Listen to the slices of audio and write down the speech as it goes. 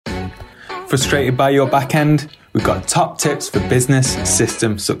Frustrated by your back end? We've got top tips for business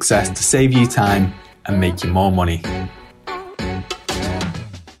system success to save you time and make you more money.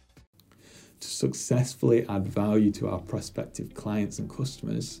 To successfully add value to our prospective clients and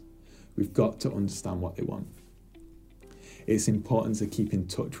customers, we've got to understand what they want. It's important to keep in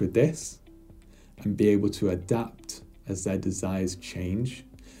touch with this and be able to adapt as their desires change.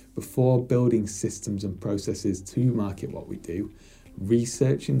 Before building systems and processes to market what we do,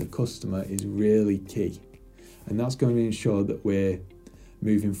 researching the customer is really key. And that's going to ensure that we're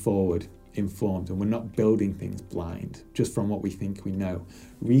moving forward informed and we're not building things blind just from what we think we know.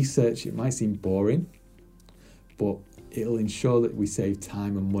 Research, it might seem boring, but it'll ensure that we save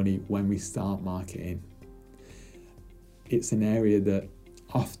time and money when we start marketing. It's an area that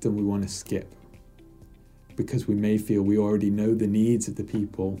often we want to skip because we may feel we already know the needs of the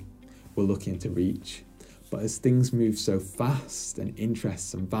people we're looking to reach. But as things move so fast and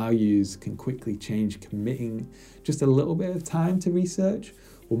interests and values can quickly change, committing just a little bit of time to research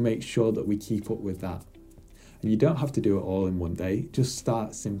will make sure that we keep up with that. And you don't have to do it all in one day, just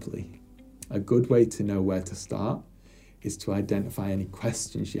start simply. A good way to know where to start is to identify any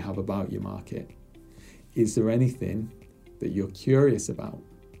questions you have about your market. Is there anything that you're curious about?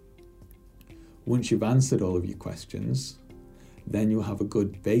 Once you've answered all of your questions, then you'll have a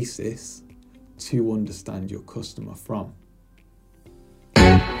good basis to understand your customer from.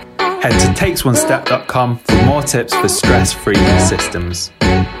 Head to takesonestep.com for more tips for stress-free systems.